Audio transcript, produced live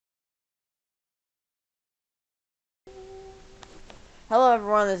Hello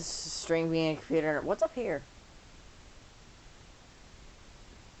everyone, this is Stringbean and Computernerd. What's up here?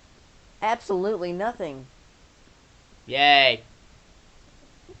 Absolutely nothing. Yay!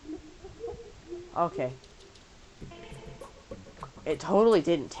 Okay. It totally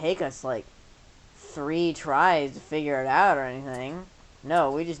didn't take us like 3 tries to figure it out or anything.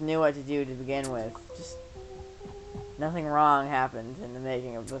 No, we just knew what to do to begin with. Just nothing wrong happened in the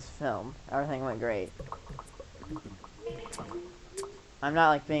making of this film. Everything went great. I'm not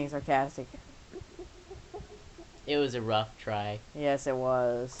like being sarcastic. It was a rough try. Yes, it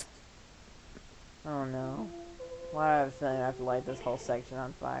was. Oh no. Why do I have a feeling I have to light this whole section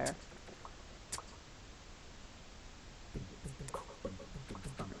on fire?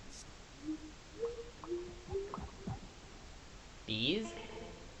 Bees?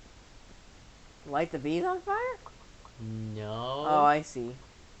 Light the bees on fire? No. Oh, I see.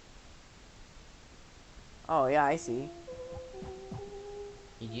 Oh, yeah, I see.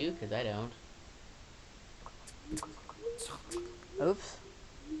 You do? Because I don't. Oops.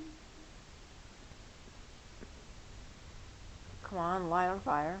 Come on, light on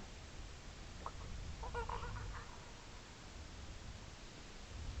fire.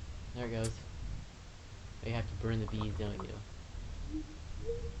 There it goes. You have to burn the bees, don't you?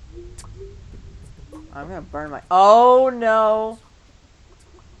 I'm gonna burn my... Oh, no!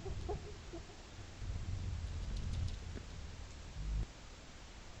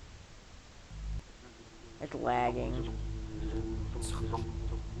 It's lagging.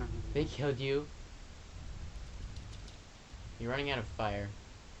 They killed you. You're running out of fire.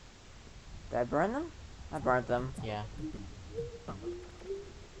 Did I burn them? I burnt them. Yeah.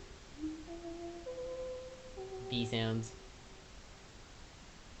 Bee sounds.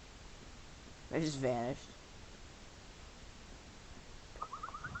 They just vanished.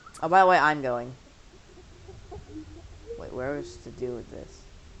 Oh, by the way, I'm going. Wait, where was to do with this?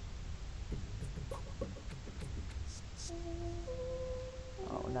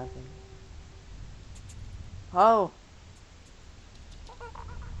 Oh, nothing. Oh!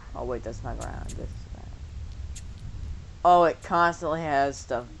 Oh, wait, that's not ground. This is ground. Oh, it constantly has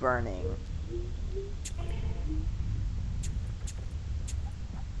stuff burning.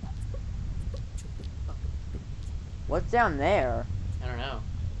 What's down there? I don't know.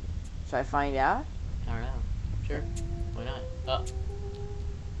 Should I find out? I don't know. Sure. Why not? Oh.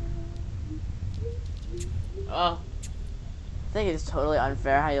 Oh. I think it's totally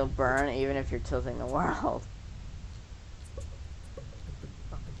unfair how you'll burn even if you're tilting the world.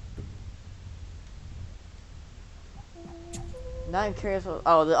 Now I'm curious what...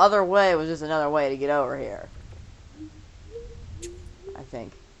 Oh, the other way was just another way to get over here. I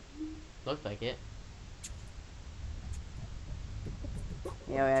think. Looked like it.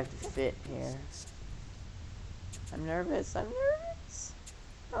 Yeah, we have to fit here. I'm nervous. I'm nervous.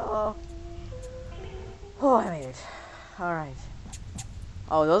 Oh. Oh, I made it. Alright.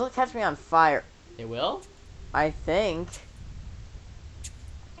 Oh, those will catch me on fire. They will? I think.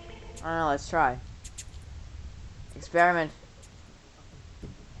 I don't know, let's try. Experiment.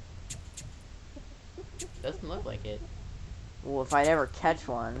 Doesn't look like it. Well, if I never catch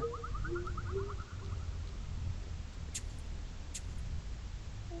one.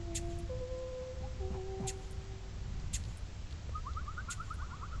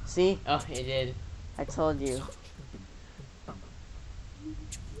 See? Oh, it did. I told you.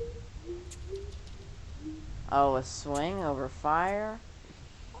 Oh, a swing over fire?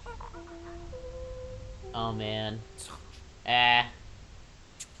 Oh, man. Ah.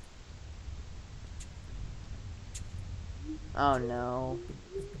 Oh, no.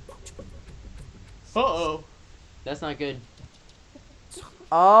 Uh-oh. That's not good.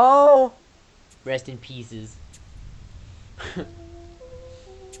 Oh! Rest in pieces.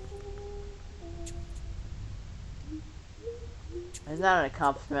 Isn't that an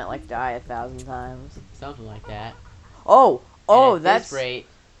accomplishment like die 1,000 times? Something like that. Oh! Oh, and at that's... this rate,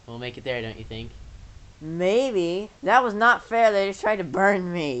 we'll make it there, don't you think? Maybe. That was not fair. They just tried to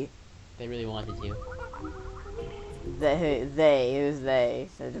burn me. They really wanted to. Who's they?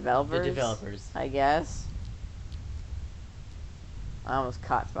 The developers? The developers. I guess. I almost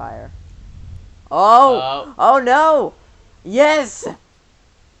caught fire. Oh! Oh no! Yes!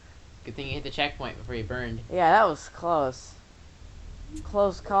 Good thing you hit the checkpoint before you burned. Yeah, that was close.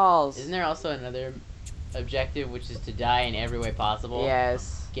 Close calls. Isn't there also another objective, which is to die in every way possible?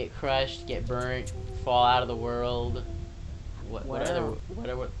 Yes. Get crushed, get burnt, fall out of the world. What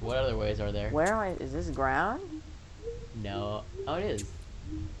other ways are there? Where am I? Is this ground? No. Oh, it is.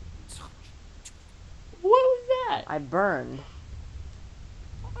 What was that? I burned.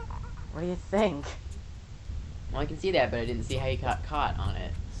 What do you think? Well, I can see that, but I didn't see how you got caught on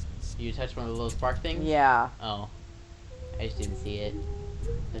it. You touched one of the little spark things? Yeah. Oh. I just didn't see it.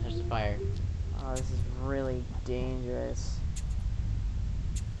 I touched the fire. Oh, this is really dangerous.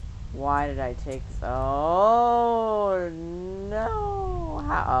 Why did I take this? Oh, no.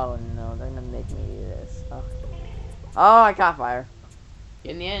 How? Oh, no. They're going to make me do this. Oh. Oh, I caught fire.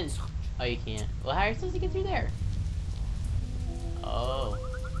 Get in the end. Oh, you can't. Well, how are you supposed to get through there? Oh.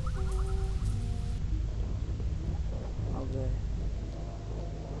 Oh, good.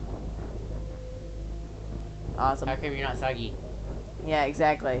 Awesome. How come you're not soggy? Yeah,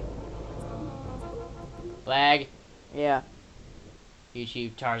 exactly. Lag. Yeah.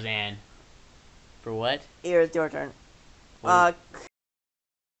 YouTube Tarzan. For what? Here, it's your turn. What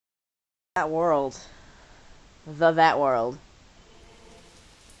That world. That world.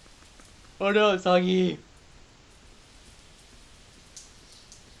 Oh no, it's soggy.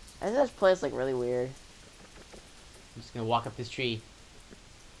 Isn't this place, like, really weird? I'm just gonna walk up this tree.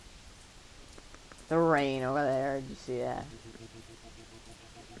 The rain over there. Did you see that?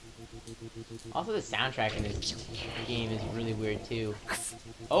 Also, the soundtrack in this game is really weird too.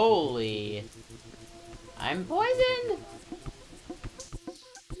 Holy! I'm poisoned!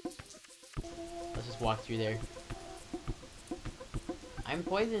 Let's just walk through there. I'm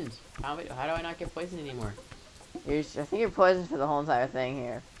poisoned! How do I not get poisoned anymore? I think you're poisoned for the whole entire thing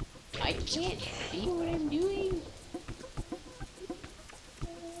here. I can't see what I'm doing!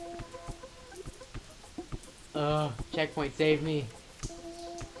 Checkpoint saved me.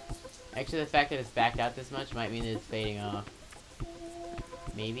 Actually, the fact that it's backed out this much might mean that it's fading off.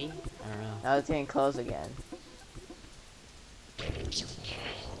 Maybe? I don't know. Now it's getting close again.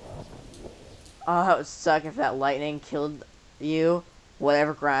 Oh, that would suck if that lightning killed you,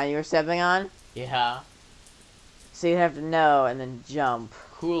 whatever ground you were stepping on. Yeah. So you'd have to know and then jump.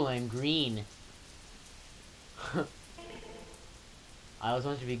 Cool, I'm green. I always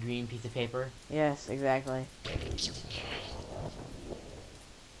wanted to be a green piece of paper. Yes, exactly.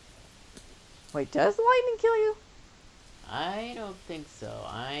 Wait, does lightning kill you? I don't think so.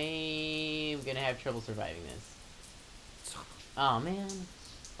 I'm gonna have trouble surviving this. Oh man.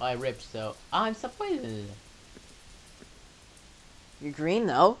 Well, I ripped, so. Oh, I'm still poisoned. You're green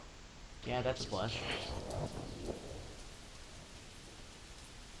though. Yeah, that's a plus.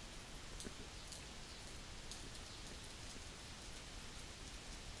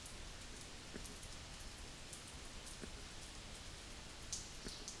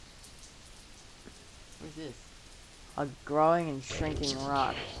 What is this? A growing and shrinking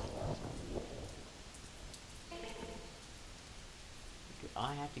rock.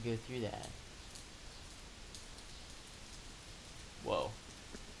 I have to go through that. Whoa.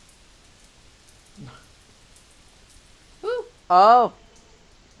 Woo! Oh!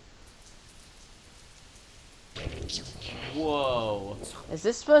 Whoa. Is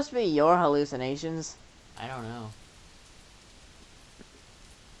this supposed to be your hallucinations? I don't know.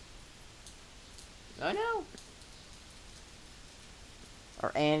 Oh no!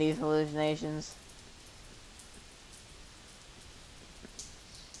 Or Andy's hallucinations?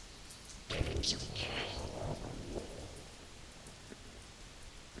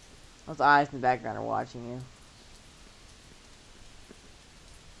 Those eyes in the background are watching you.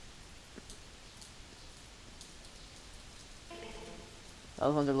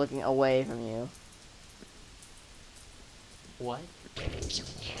 Those ones are looking away from you. What?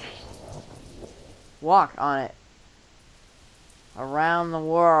 Walk on it. Around the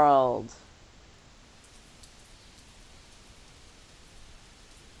world.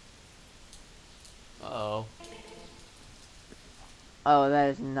 Uh-oh. Oh, that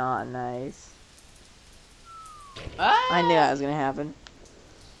is not nice. Ah! I knew that was gonna happen.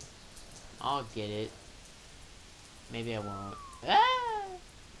 I'll get it. Maybe I won't. Ah!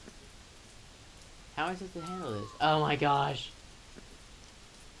 How am I supposed to handle this? Oh my gosh.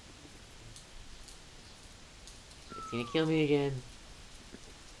 It's gonna kill me again.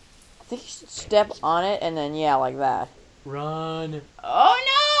 I think you should step on it and then, yeah, like that. Run. Oh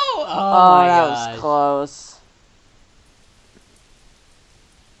no! Oh, my that gosh. was close.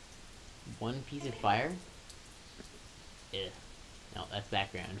 One piece of fire? Yeah. No, that's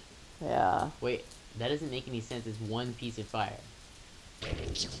background. Yeah. Wait, that doesn't make any sense. It's one piece of fire.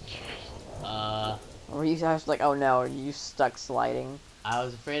 Or you I was like, oh no, are you stuck sliding? I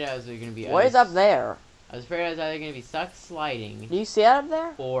was afraid I was gonna be. What is up there? I was afraid I was either gonna be stuck sliding. Do you see that up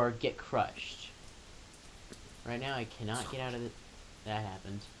there? Or get crushed. Right now, I cannot get out of it. That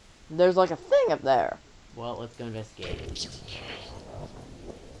happened. There's like a thing up there. Well, let's go investigate.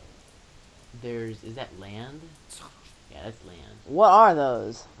 Is that land? Yeah, that's land. What are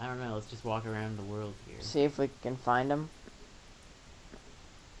those? I don't know. Let's just walk around the world here. See if we can find them.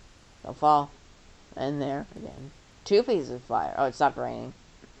 Don't fall. In there again. 2 pieces of fire. Oh, it stopped raining.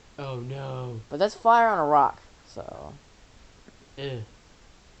 Oh no. But that's fire on a rock, so. Ugh.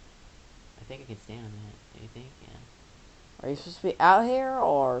 I think I can stand on that. Do you think? Yeah. Are you supposed to be out here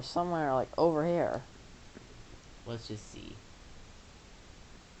or somewhere like over here? Let's just see.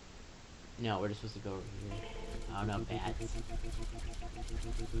 No, we're just supposed to go over here. I don't know, bats.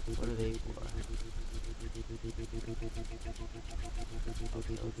 What are they for?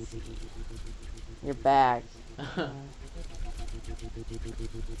 Okay, let's see. Your bag.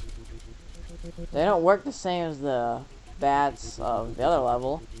 They don't work the same as the bats of the other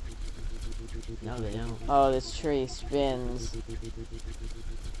level. No, they don't. Oh, this tree spins.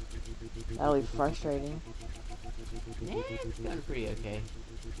 That'll be frustrating. It's going pretty okay.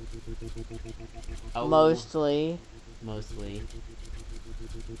 Oh, Mostly. Mostly.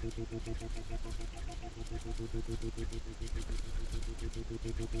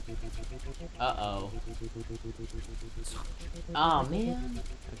 Uh-oh. Oh, man.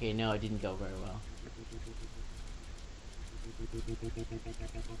 Okay, no, it didn't go very well.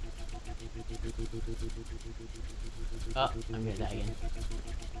 Oh, I'm gonna die again.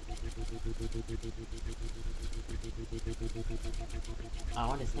 Oh, I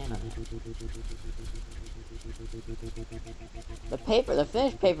want to stand on it. The paper, the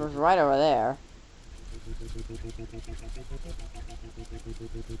finished paper's right over there.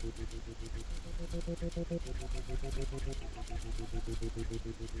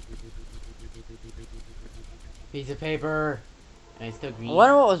 Piece of paper. And it's still green. I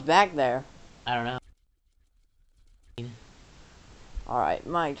wonder what was back there. I don't know. Alright,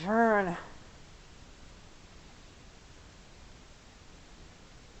 my turn.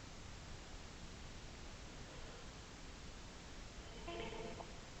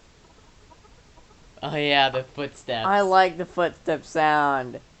 Oh yeah, the footsteps. I like the footstep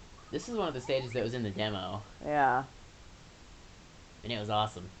sound. This is one of the stages that was in the demo. Yeah. And it was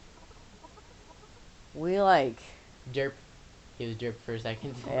awesome. We like... Derp. He was derp for a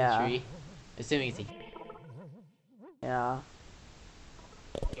second in Yeah. the tree. Assuming it's a... Yeah.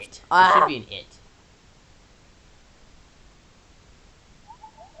 It. Ah! It should be an it.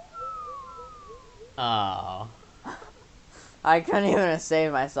 Oh. I couldn't even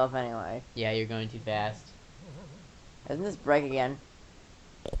save myself anyway. Yeah, you're going too fast. Doesn't this break again?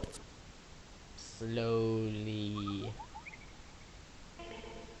 Slowly.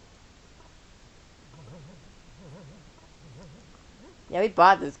 Yeah, we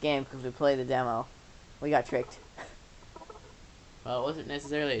bought this game because we played the demo. We got tricked. Well, it wasn't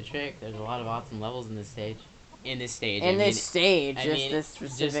necessarily a trick. There's a lot of awesome levels in this stage. In this stage. In this stage, I just mean, this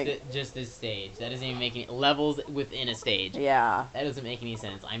specific... just this stage. That doesn't even make any... Levels within a stage. Yeah. That doesn't make any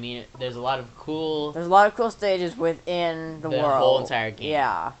sense. I mean, there's a lot of cool... There's a lot of cool stages within the world. The whole entire game.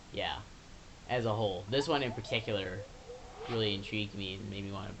 Yeah. Yeah. As a whole. This one in particular really intrigued me and made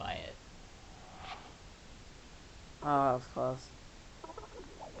me want to buy it. Oh, that was close.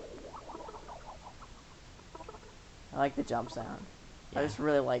 I like the jump sound. Yeah. I just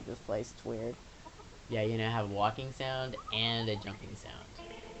really like this place. It's weird. Yeah, you know, have a walking sound and a jumping sound.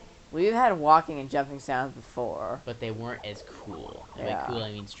 We've had walking and jumping sounds before. But they weren't as cool. And Yeah. by cool,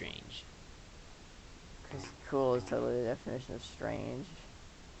 I mean strange. Because cool is totally the definition of strange.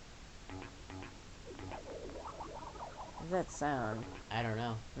 What's that sound? I don't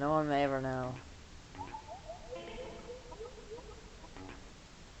know. No one may ever know.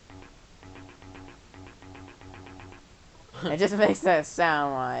 It just makes that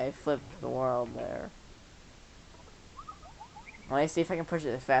sound when I flip the world there. Let me see if I can push it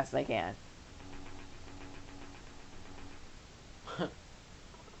as fast as I can.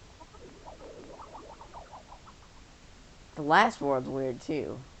 The last world's weird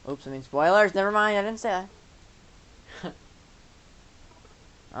too. Oops, I mean spoilers. Never mind, I didn't say that.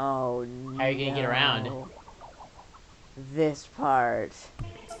 Oh no. How are you gonna get around? This part.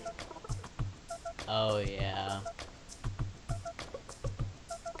 Oh, yeah.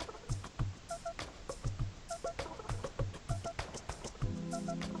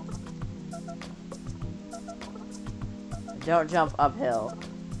 Don't jump uphill.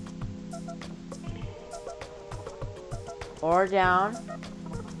 Or down.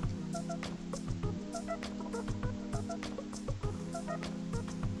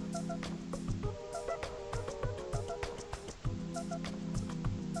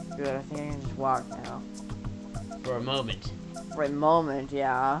 Good, I think I can just walk now. For a moment. For a moment,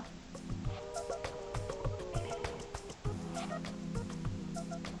 yeah.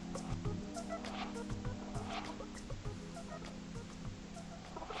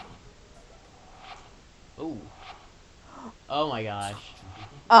 Oh my gosh.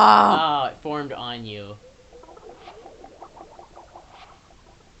 Ah! Oh, it formed on you.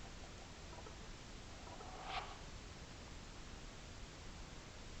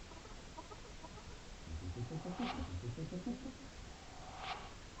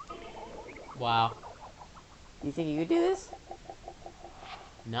 Wow. You think you could do this?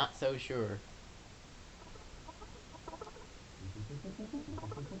 Not so sure.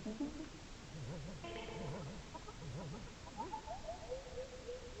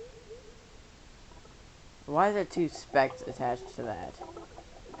 Why is there two specs attached to that?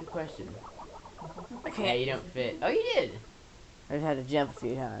 Good question. I Yeah, can't. you don't fit. Oh, you did. I just had to jump a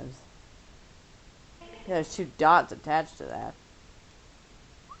few times. Yeah, there's two dots attached to that.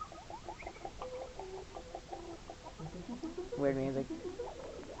 Weird music.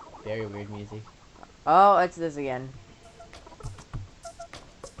 Very weird music. Oh, it's this again.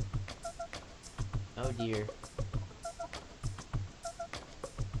 Oh dear.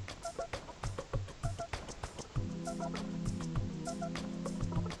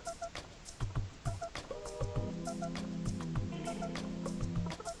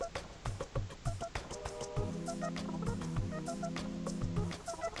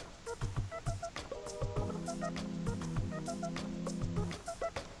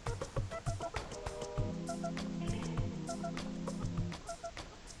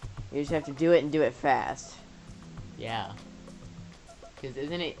 You just have to do it and do it fast. Yeah. Because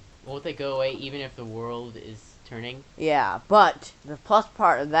isn't it... Won't they go away even if the world is turning? Yeah, but the plus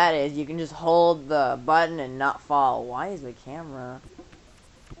part of that is you can just hold the button and not fall. Why is the camera?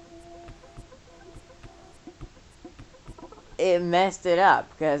 It messed it up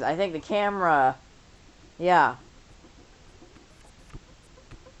because I think the camera... Yeah.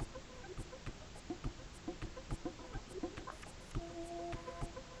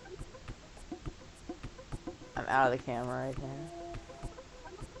 I'm out of the camera right there.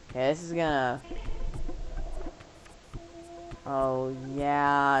 Okay, this is gonna... Oh,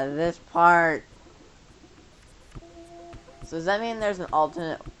 yeah, this part. So does that mean there's an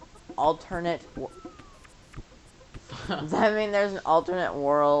alternate... Does that mean there's an alternate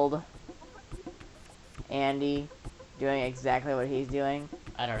world Andy doing exactly what he's doing?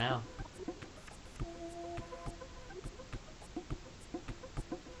 I don't know.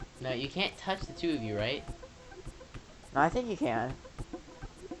 No, you can't touch the two of you, right? No, I think you can.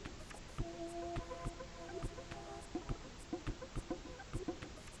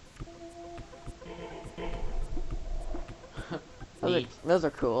 Those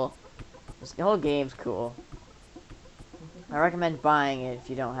are cool. The whole game's cool. I recommend buying it if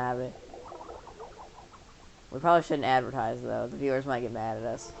you don't have it. We probably shouldn't advertise, though. The viewers might get mad at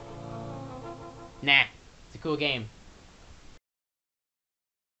us. Nah. It's a cool game.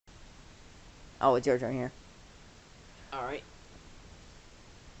 Oh, it's your turn here. Alright.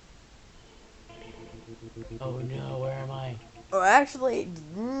 Oh no, where am I? Oh, actually,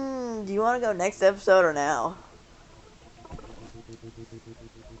 do you want to go next episode or now?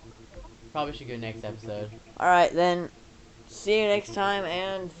 Probably should go next episode. Alright, then. See you next time,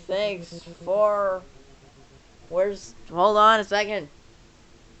 and thanks for... Hold on a second.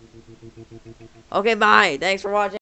 Okay, bye. Thanks for watching.